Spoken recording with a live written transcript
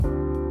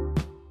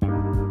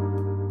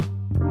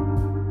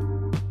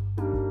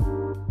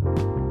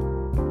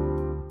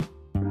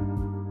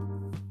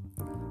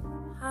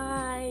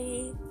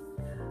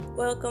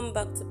Welcome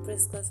back to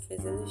Press Class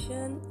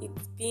Resolution.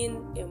 It's been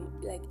a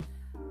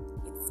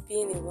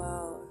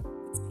while.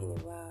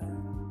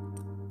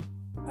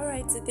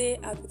 Alright, today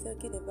I'll be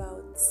talking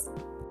about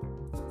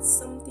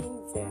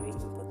something very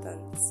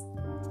important,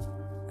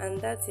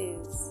 and that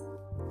is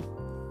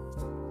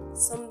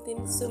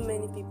something so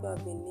many people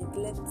have been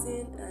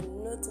neglecting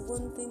and not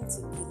wanting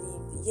to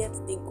believe, yet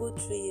they go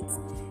through it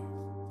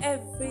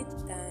every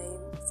time.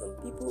 Some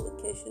people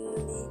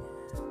occasionally,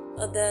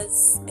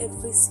 others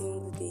every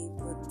single day,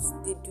 but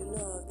they do not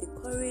have the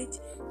courage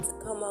to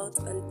come out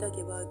and talk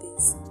about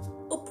this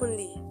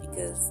openly.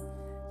 Because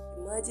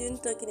imagine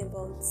talking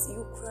about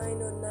you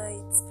crying all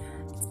night.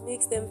 It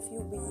makes them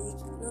feel weak,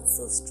 not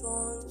so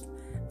strong,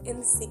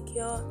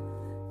 insecure,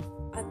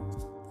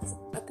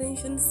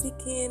 attention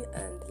seeking,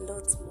 and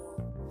lots more.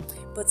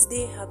 But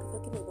today I'll be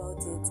talking about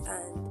it,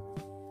 and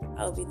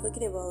I'll be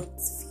talking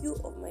about few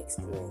of my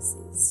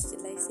experiences.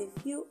 Should I say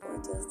few or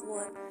just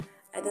one?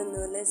 I don't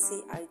know. Let's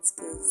see how it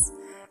goes.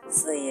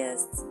 So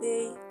yes,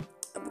 today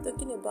I'll be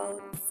talking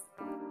about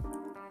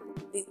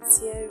the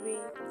teary,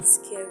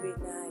 scary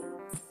night.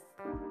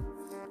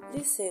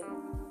 Listen,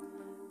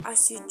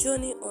 as you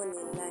journey on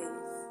in life,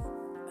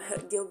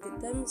 there will be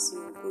times you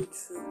will go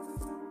through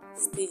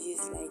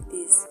stages like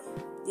this.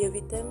 There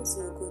will be times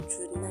you will go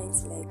through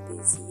nights like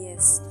this.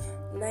 Yes,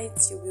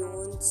 nights you will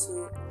want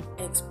to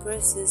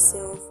express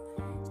yourself.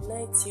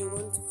 Nights you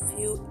want to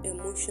feel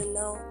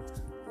emotional.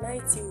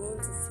 Nights you want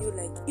to feel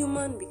like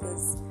human,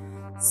 because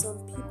some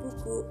people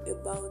go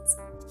about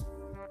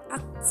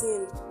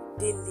acting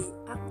daily,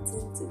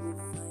 acting to be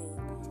fine,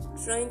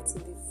 trying to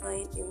be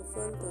fine in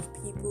front of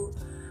people,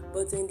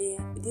 but when the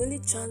only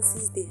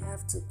chances they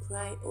have to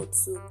cry or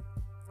to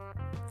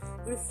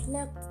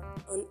reflect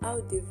on how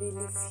they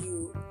really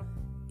feel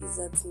is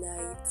at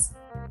night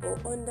or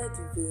under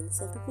the rain.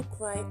 Some people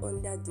cry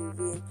under the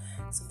rain,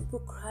 some people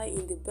cry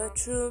in the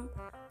bathroom,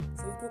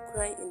 some people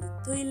cry in the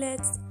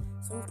toilet,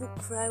 some people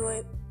cry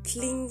while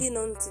clinging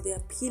onto their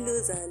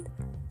pillows and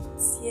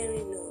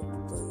tearing up.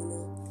 But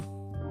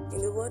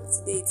in the world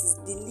today, it is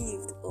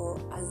believed or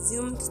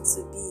assumed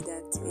to be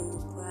that when you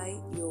cry,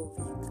 you're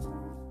weak.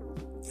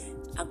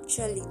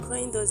 Actually,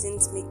 crying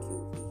doesn't make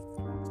you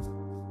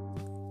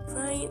weak.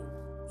 Crying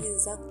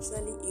is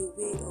actually a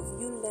way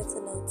of you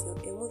letting out your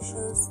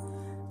emotions,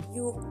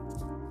 you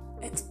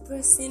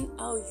expressing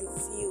how you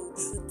feel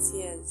through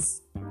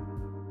tears.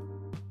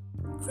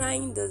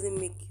 Crying doesn't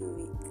make you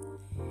weak.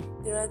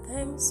 There are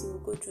times you will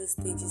go through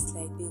stages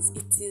like this.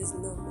 It is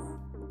normal.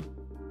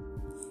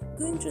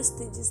 Going through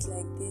stages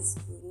like this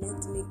will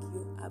not make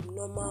you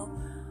abnormal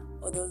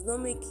or does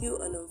not make you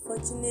an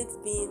unfortunate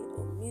being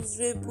or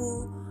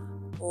miserable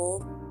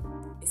or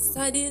a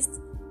sadist.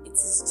 It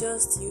is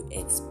just you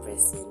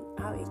expressing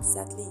how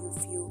exactly you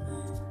feel,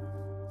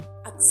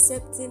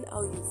 accepting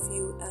how you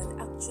feel,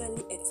 and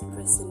actually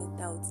expressing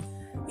it out.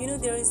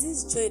 There is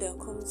this joy that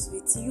comes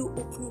with you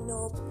opening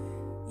up,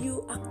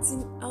 you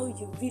acting how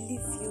you really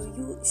feel,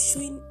 you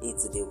showing it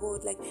to the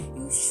world, like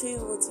you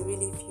showing what you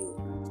really feel.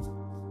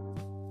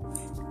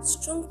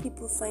 Strong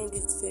people find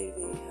it very,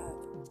 very hard.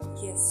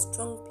 Yes,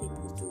 strong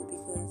people do,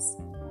 because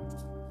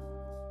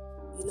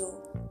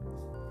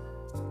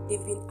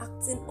they've been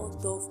acting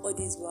out of all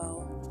this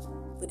while,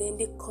 but then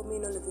they come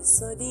in all of a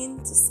sudden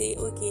to say,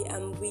 okay,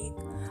 I'm weak,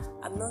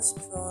 I'm not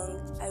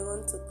strong, I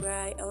want to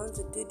cry, I want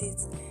to do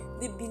this.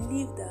 They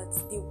believe that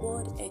the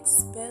world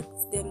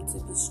expects them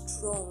to be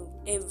strong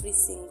every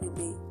single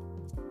day,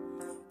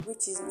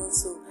 which is not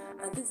so.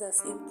 And this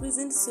has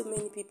imprisoned so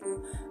many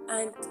people,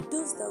 and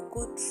those that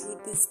go through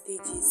these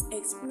stages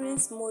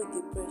experience more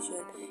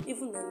depression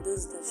even than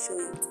those that show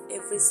it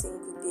every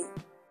single day.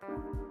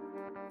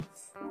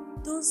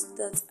 Those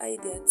that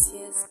hide their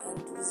tears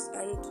and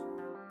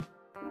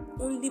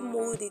only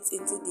mold it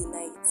into the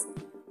night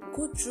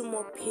go through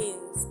more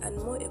pains and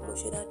more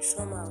emotional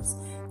traumas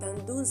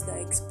than those that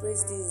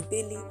express this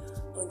daily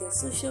on their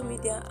social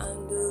media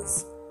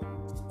handles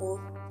or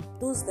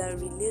those that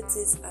relate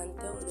it and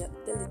tell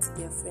it to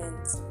their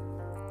friends.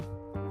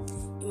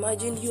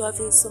 Imagine you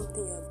having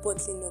something you're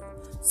bottling up,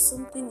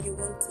 something you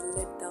want to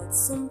let out,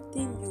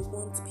 something you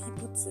want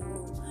people to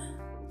know,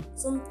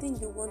 something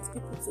you want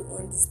people to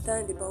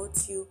understand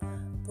about you,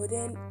 but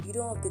then you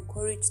don't have the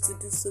courage to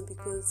do so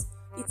because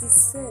it is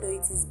said or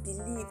it is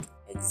believed,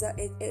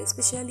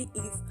 especially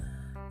if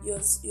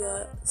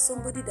you're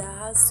somebody that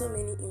has so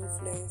many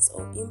influence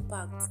or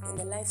impact in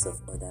the lives of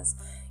others.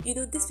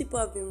 These people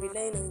have been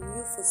relying on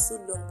you for so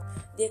long.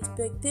 The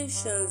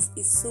expectations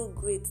is so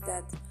great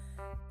that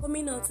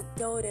coming out to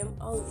tell them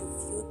how you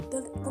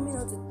feel, coming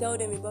out to tell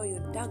them about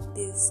your dark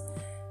days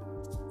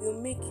will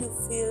make you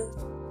feel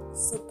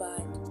so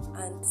bad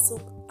and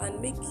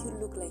make you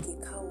look like a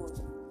coward.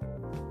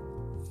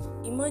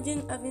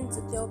 Imagine having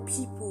to tell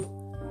people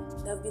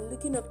that have been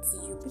looking up to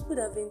you, people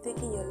that have been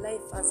taking your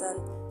life as an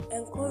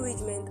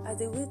encouragement, as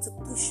a way to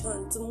push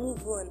on, to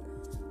move on.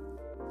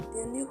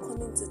 Then you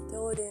coming to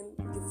tell them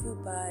you feel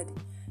bad,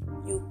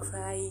 you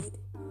cried,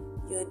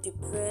 you're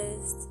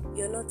depressed,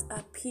 you're not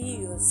happy,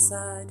 you're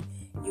sad,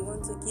 you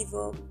want to give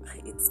up.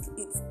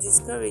 It's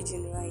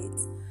discouraging, right?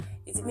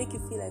 It will make you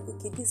feel like,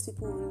 okay, these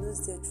people will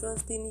lose their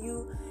trust in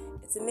you.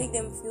 It will make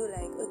them feel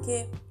like,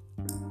 okay,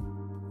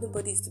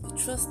 nobody is to be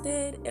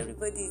trusted.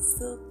 Everybody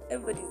is a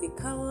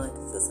coward.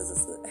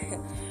 So.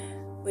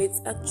 But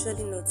it's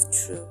actually not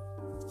true.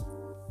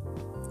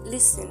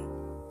 Listen,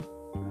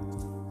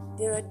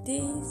 there are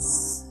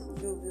days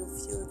you will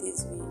feel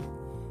this way.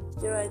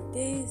 There are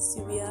days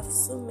you will have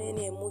so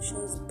many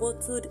emotions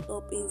bottled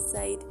up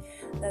inside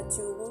that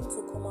you want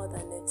to come out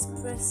and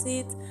express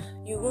it.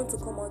 You want to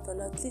come out and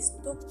at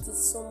least talk to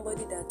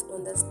somebody that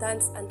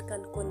understands and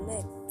can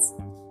connect.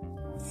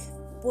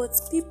 But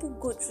people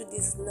go through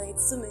this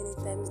night so many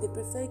times. They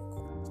prefer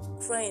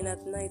crying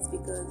at night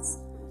because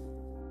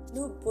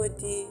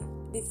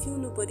they feel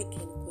nobody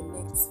can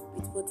connect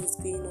with what is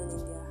going on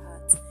in their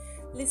heart.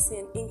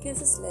 Listen, in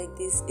cases like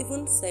this,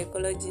 even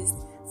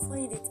psychologists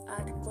find it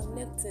hard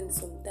connecting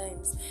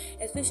sometimes,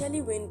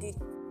 especially when the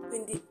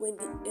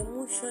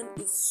emotion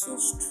is so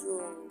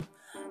strong.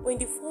 When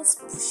the force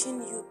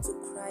pushing you to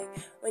cry,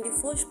 when the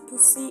force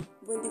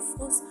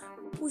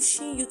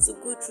pushing you to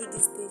go through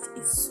this stage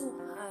is so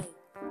high.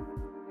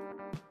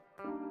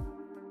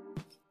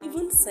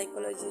 Even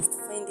psychologists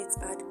find it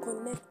hard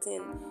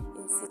connecting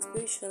in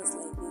situations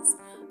like this.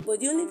 But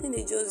the only thing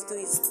they just do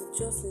is to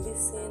just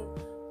listen,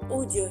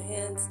 hold your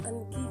hands,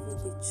 and give you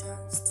the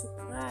chance to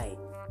cry.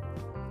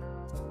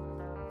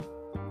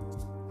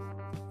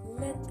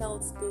 Let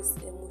out those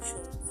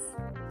emotions.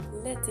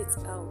 Let it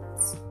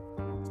out.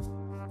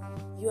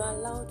 You are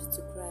allowed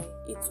to cry.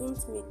 It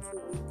won't make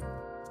you weak.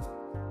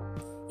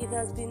 It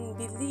has been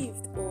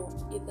believed or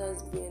it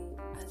has been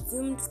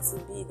assumed to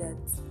be that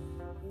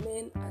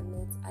men are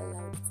not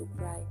allowed to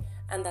cry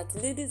and that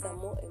ladies are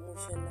more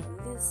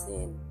emotional.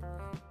 Listen,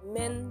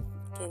 men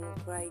can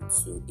cry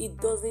too. It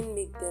doesn't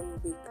make them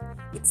weak.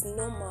 It's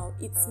normal.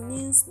 It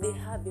means they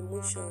have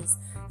emotions.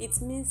 It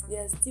means they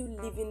are still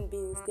living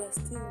beings. They are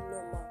still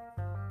normal.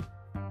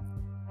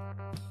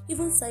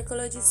 Even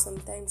psychologists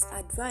sometimes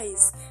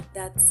advise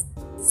that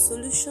the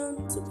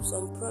solution to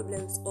some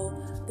problems or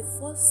the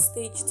first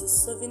stage to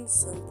solving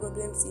some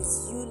problems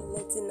is you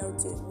letting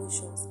out your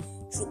emotions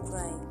through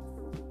crying.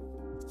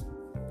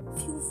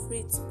 Feel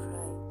free to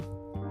cry.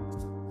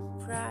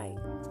 Cry.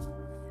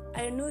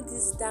 I know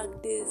these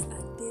dark days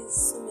are days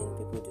so many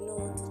people do not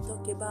want to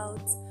talk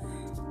about.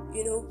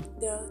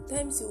 There are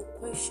times you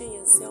question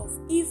yourself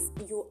if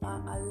you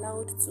are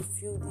allowed to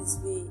feel this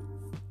way.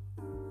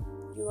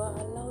 You are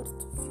allowed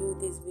to feel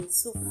this way,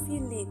 so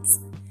feel it.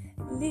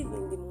 Live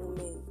in the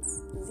moment.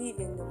 Live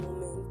in the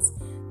moment.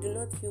 Do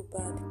not feel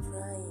bad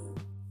crying.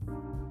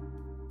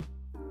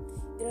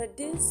 There are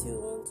days you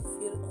want to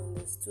feel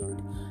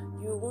understood.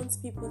 You want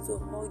people to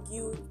hug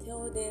you,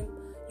 tell them.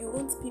 You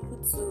want people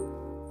to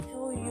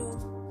tell you,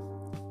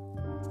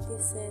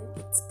 listen,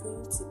 it's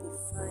going to be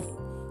fine.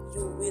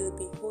 You will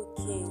be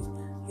okay.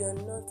 You are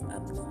not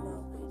abnormal.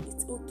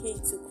 It's okay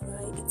to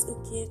cry. It's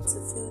okay to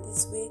feel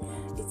this way.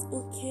 It's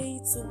okay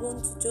to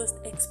want to just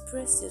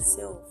express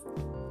yourself.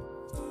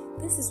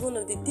 This is one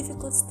of the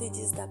difficult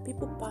stages that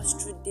people pass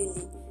through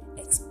daily.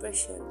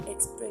 Expression.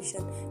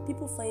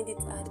 People find it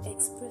hard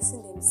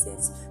expressing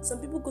themselves. Some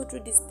people go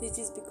through these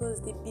stages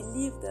because they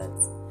believe that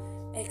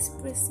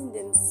expressing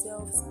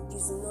themselves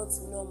is not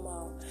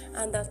normal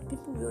and that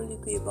people will only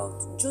go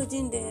about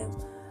judging them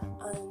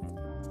and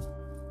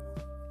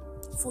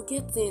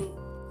forgetting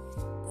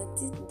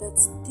that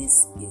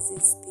this is a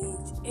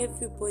stage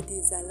everybody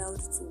is allowed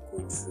to go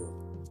through.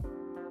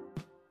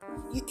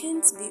 You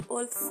can't be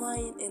all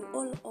fine and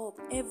all up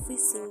every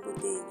single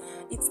day.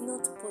 It's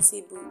not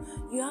possible.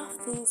 You have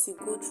things you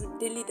go through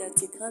daily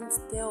that you can't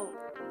tell.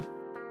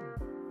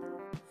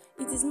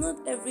 It is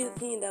not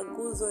everything that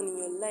goes on in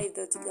your life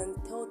that you can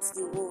tell to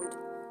the world.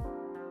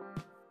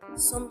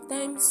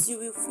 Sometimes you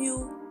will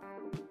feel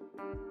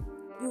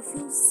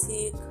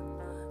sick.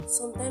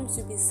 Sometimes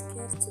you'll be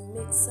scared to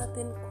make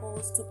certain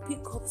calls, to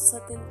pick up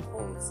certain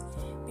calls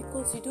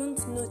because you don't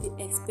know the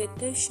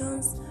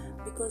expectations,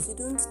 because you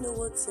don't know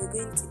what you're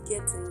going to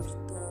get in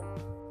return.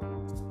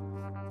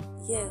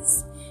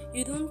 Yes,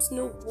 you don't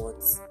know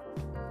what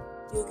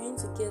you're going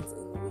to get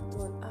in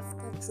return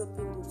after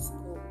dropping those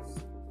calls.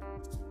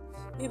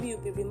 Maybe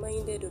you'll be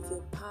reminded of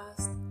your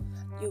past.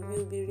 You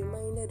will be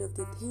reminded of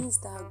the things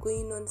that are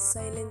going on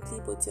silently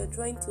but you're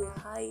trying to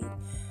hide.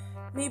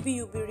 Maybe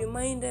you'll be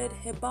reminded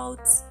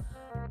about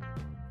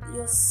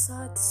your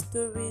sad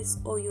stories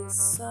or your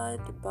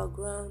sad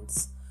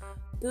backgrounds,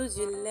 those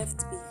you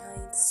left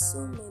behind,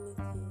 so many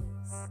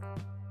things.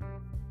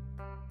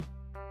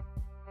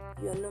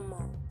 You are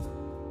normal.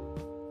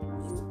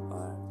 You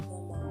are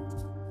normal.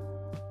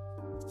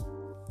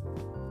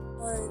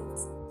 And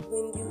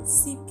when you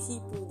see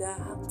people that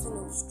are acting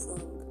up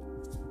strong,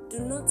 do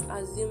not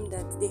assume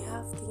that they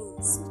have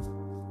things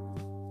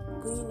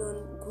going on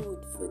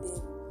good for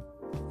them.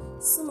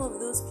 Some of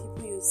those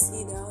people you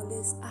see, they're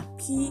always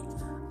happy,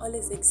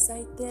 always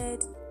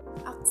excited,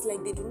 act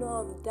like they do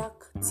not have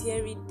dark,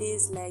 teary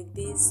days like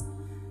this.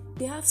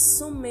 They have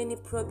so many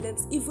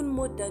problems, even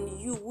more than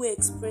you who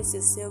express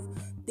yourself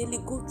daily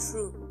go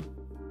through.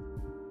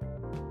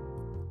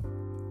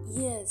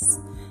 Yes,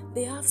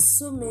 they have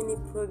so many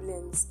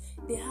problems.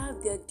 They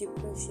have their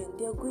depression.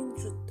 They are going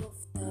through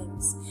tough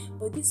times.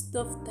 But these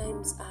tough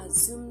times are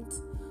assumed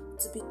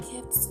to be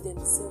kept to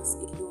themselves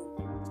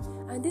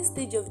alone. And this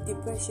stage of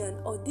depression,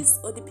 or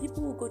the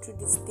people who go through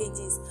these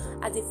stages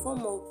as a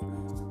form of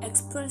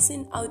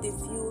expressing how they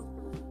feel,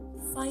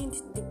 find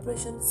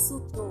depression so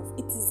tough.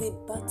 It is a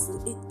battle,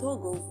 a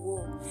tug of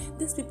war.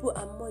 These people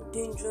are more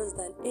dangerous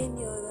than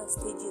any other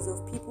stages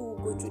of people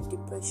who go through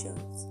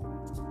depressions.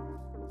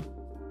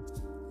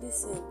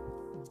 Listen,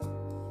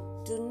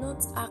 do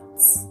not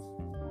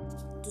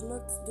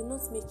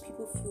make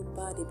people feel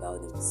bad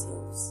about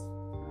themselves.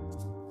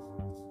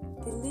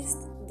 The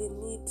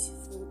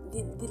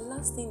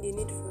last thing they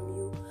need from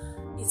you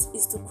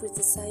is to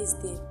criticize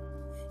them.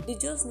 They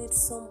just need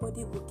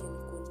somebody who can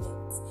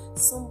connect,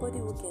 somebody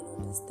who can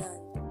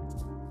understand.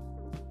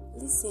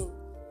 Listen,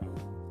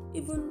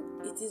 even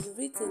it is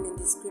written in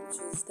the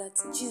scriptures that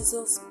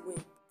Jesus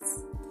wept,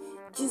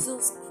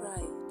 Jesus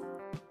cried.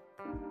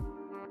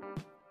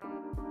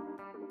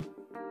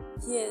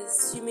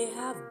 Yes, you may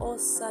have all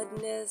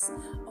sadness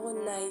all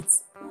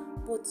night,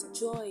 but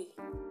joy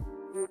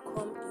will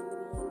come in the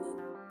morning.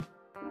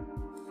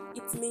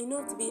 It may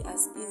not be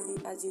as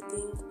easy as you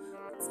think.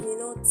 It may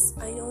not.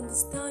 I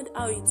understand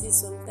how it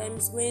is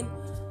sometimes when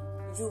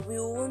you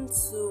will want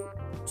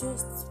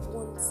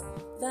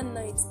that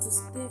night to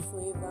stay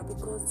forever,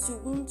 because you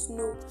won't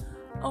know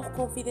how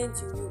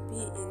confident you will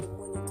be in the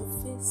morning to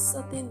face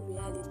certain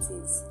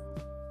realities.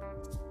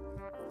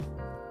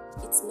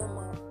 It's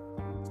normal.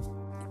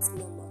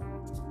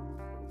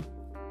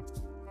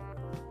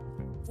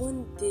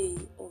 One day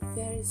or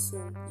very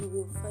soon you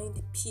will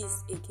find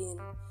peace again.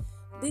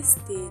 This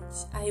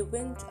stage, I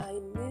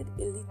made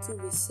a little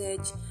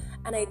research,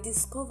 and I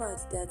discovered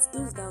that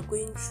those that are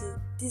going through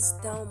these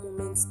down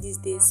moments these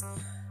days,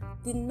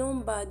 the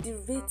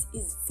rate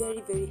is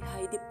very, very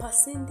high. The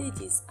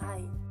percentage is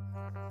high.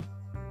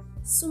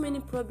 So many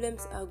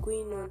problems are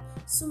going on.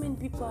 So many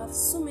people have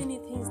so many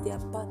things they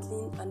are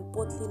battling and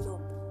bottling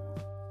up.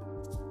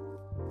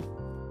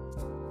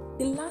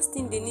 The last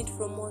thing they need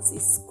from us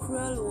is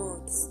cruel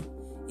words,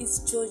 is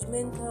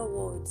judgmental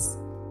words.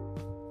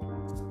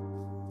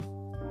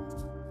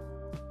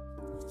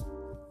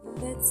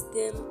 Let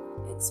them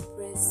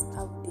express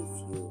how they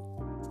feel.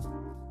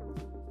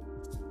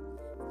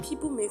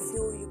 People may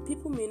feel you,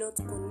 people may not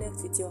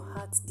connect with your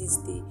heart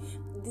during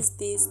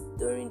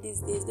these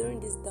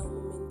down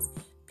moments.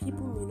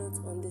 People may not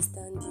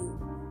understand you,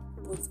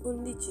 but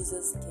only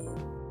Jesus can.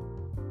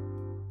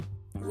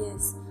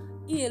 Yes,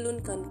 He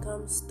alone can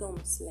calm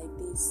storms like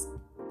this.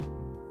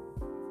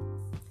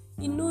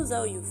 He knows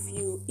how you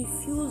feel. He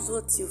feels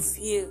what you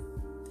feel.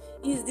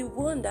 He is the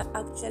one that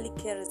actually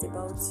cares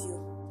about you.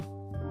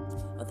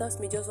 Others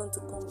may just want to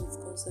come with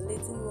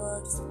consolating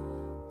words,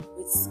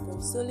 with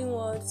consoling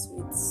words,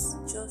 with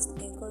just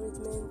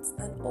encouragement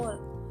and all.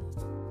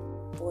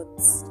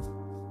 But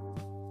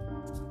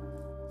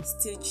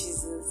still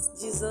Jesus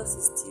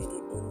is still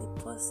the only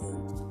person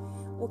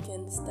who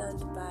can stand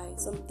by.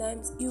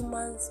 Sometimes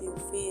humans will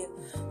fail.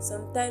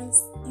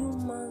 Sometimes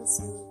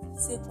humans will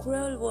say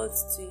cruel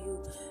words to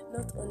you,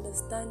 not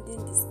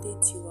understanding the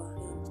state you are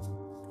in.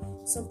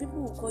 Some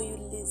people will call you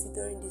lazy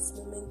during this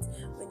moment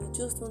when you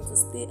just want to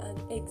stay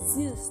and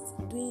exist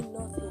doing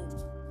nothing.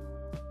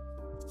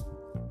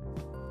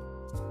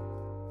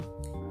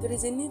 There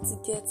is a need to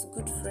get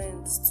good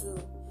friends too.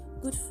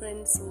 Good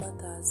friends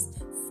matters.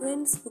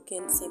 Friends who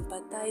can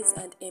sympathize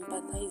and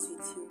empathize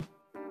with you.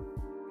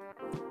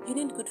 You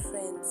need good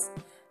friends.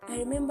 I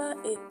remember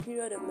a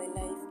period of my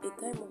life, a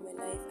time of my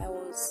life, I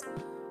was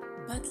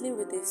battling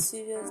with a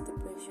serious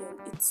depression.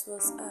 It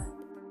was hard.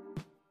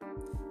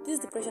 This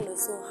depression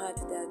was so hard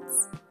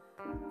that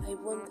I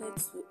wanted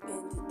to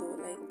end it all.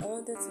 I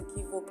wanted to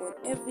give up on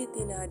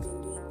everything I had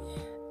been doing.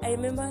 I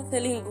remember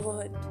telling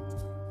God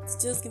to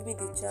just give me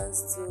the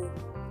chance to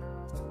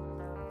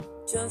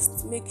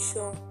just make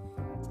sure,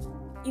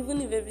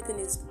 even if everything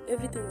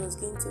was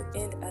going to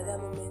end at that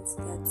moment,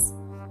 that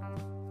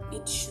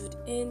it should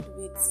end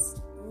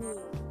with me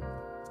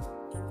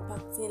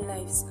impacting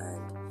lives.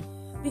 And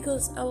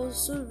because I was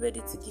so ready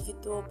to give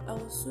it up, I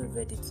was so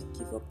ready to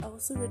give up, I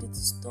was so ready to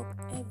stop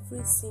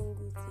every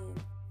single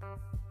thing,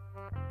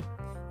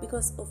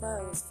 because of how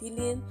I was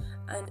feeling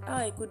and how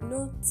I could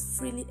not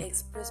freely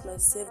express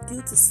myself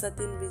due to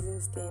certain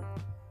reasons then.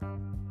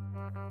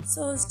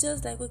 So I was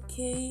just like,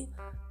 okay,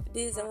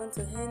 this, I want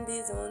to end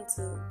this, I want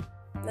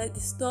to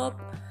stop.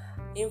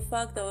 In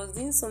fact, I was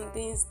doing some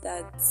things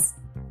that,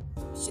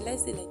 should I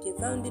say, like a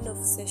rounding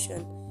off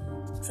session,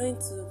 trying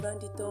to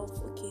round it off.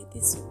 Okay,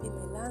 this will be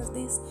my last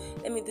days.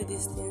 Let me do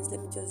these things, let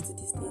me just do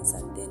these things,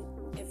 and then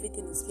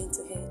everything is going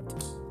to end.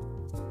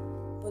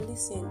 But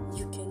listen,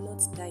 you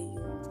cannot die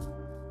young.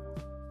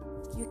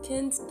 You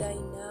can't die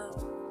now.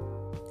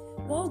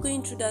 While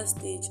going through that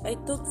stage, I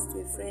talked to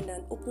a friend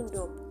and opened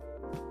up.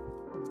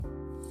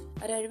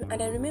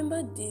 And I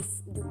remember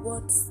the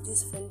words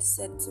this friend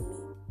said to me.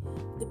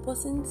 The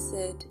person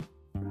said,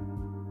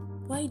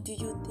 "Why do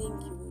you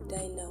think you will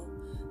die now?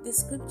 The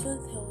scripture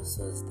tells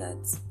us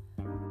that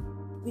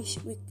we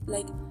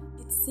like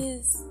it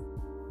says,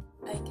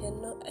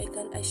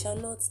 I shall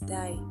not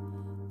die,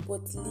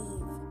 but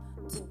live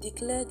to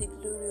declare the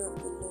glory of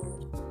the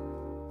Lord,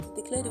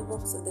 to declare the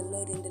works of the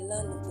Lord in the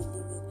land of the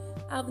living.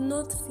 I've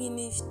not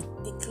finished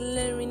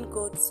declaring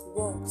God's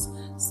works,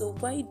 so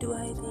why do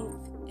I think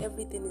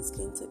everything is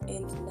going to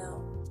end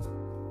now?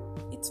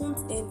 It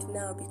won't end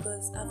now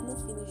because I've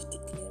not finished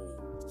declaring.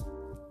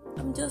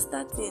 I'm just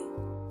starting.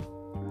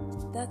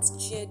 That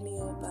cheered me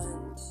up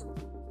and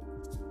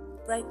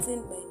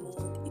brightened my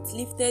mood. It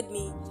lifted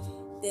me.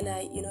 Then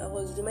I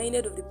was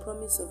reminded of the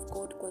promise of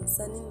God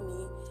concerning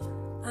me,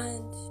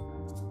 and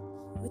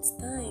with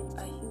time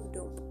I healed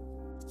up.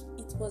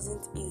 It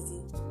wasn't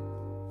easy,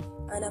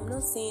 and I'm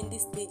not saying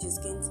this stage is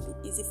going to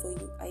be easy for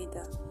you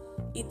either.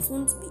 It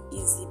won't be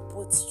easy,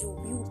 but you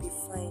will be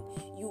fine.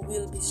 You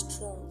will be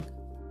strong.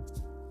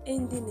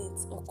 Ending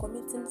it or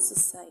committing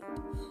suicide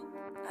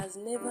has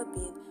never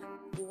been,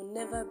 will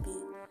never be,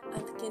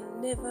 and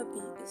can never be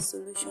a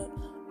solution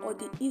or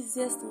the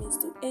easiest means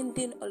to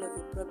ending all of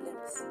your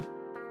problems.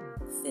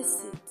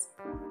 Face it.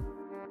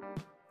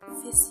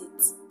 Face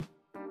it.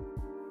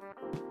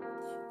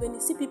 When you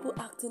see people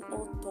acting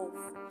all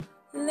tough,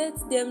 let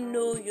them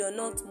know you're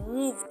not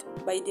moved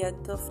by their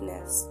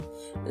toughness.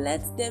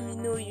 Let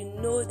them know you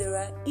know there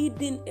are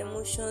hidden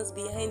emotions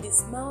behind the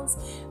smiles,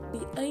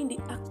 behind the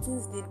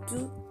actings they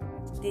do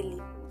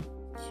daily.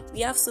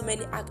 We have so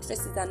many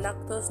actresses and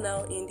actors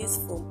now in this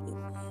form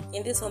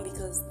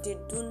because they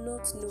do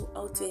not know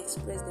how to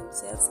express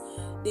themselves.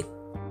 They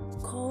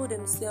call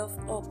themselves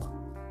up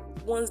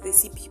once they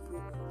see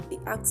people. They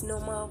act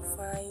normal,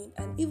 fine,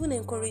 and even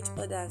encourage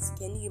others.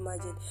 Can you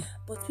imagine?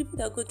 But people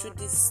that go through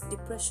this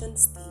depression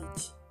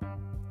stage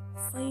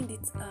find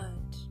it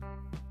hard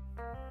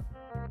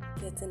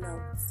getting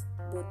out,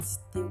 but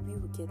they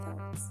will get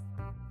out.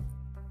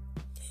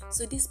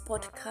 So this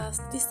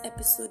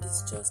episode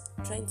is just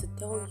trying to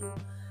tell you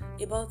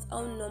about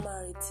how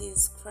normal it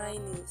is,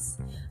 crying is,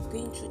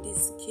 going through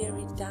this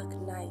scary dark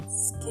night,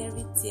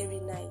 scary teary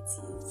night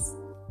is.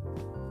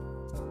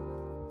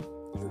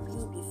 You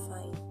will be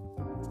fine.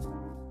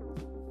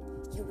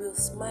 You will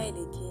smile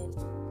again.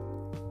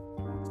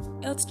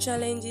 Health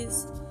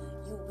challenges,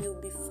 you will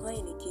be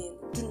fine again.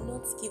 Do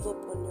not give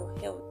up on your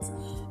health.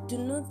 Do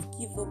not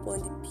give up on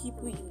the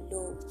people you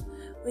love.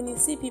 When you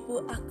see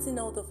people acting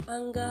out of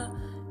anger,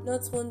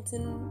 not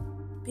wanting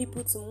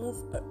people to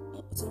move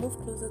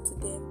closer to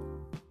them,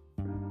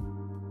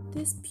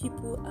 these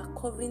people are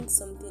covering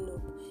something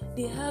up.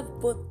 They have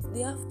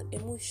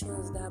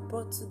emotions that are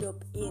bottled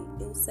up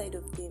inside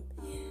of them.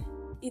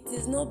 It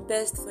is not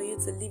best for you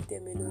to leave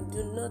them alone.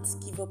 Do not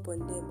give up on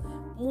them.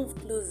 Move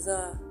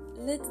closer.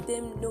 Let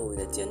them know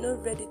that you're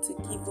not ready to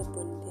give up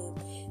on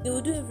them. They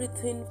will do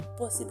everything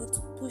possible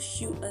to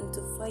push you and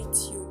to fight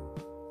you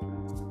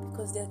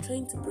because they are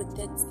trying to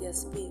protect their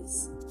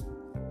space.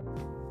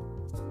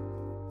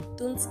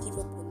 Don't give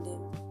up on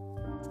them.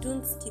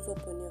 Don't give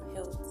up on your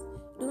health.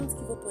 Don't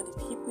give up on the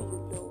people you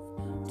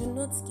love. Do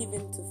not give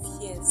in to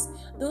fears.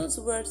 Those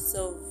words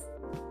of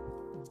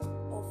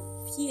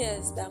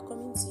fears that are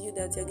coming to you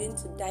that you're going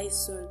to die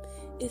soon,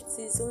 it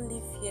is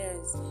only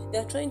fears. They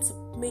are trying to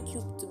make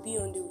you to be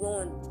on the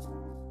run.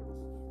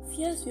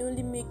 Fears will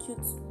only make you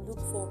to look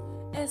for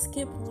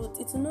escape route.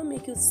 It will not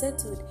make you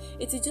settled.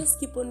 It will just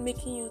keep on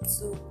making you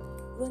to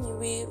run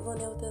away, run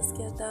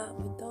helter-skelter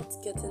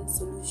without getting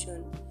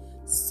solution.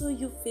 So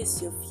you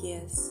face your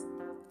fears.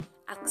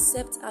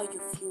 Accept how you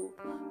feel.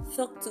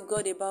 Talk to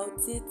God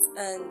about it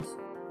and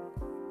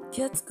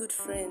get good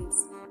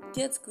friends.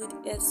 Get good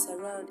heads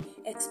around.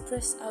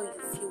 Express how you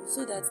feel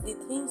so that the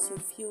things you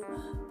feel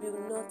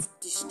will not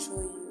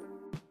destroy you.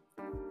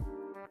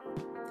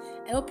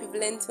 I hope you've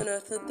learned one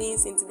or two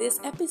things in today's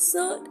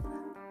episode.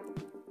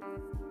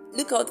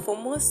 Look out for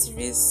more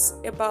series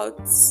about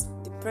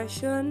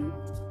depression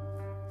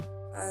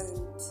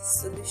and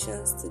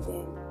solutions to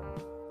them.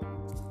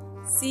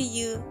 See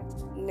you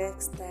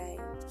next time.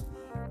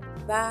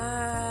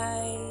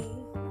 Bye.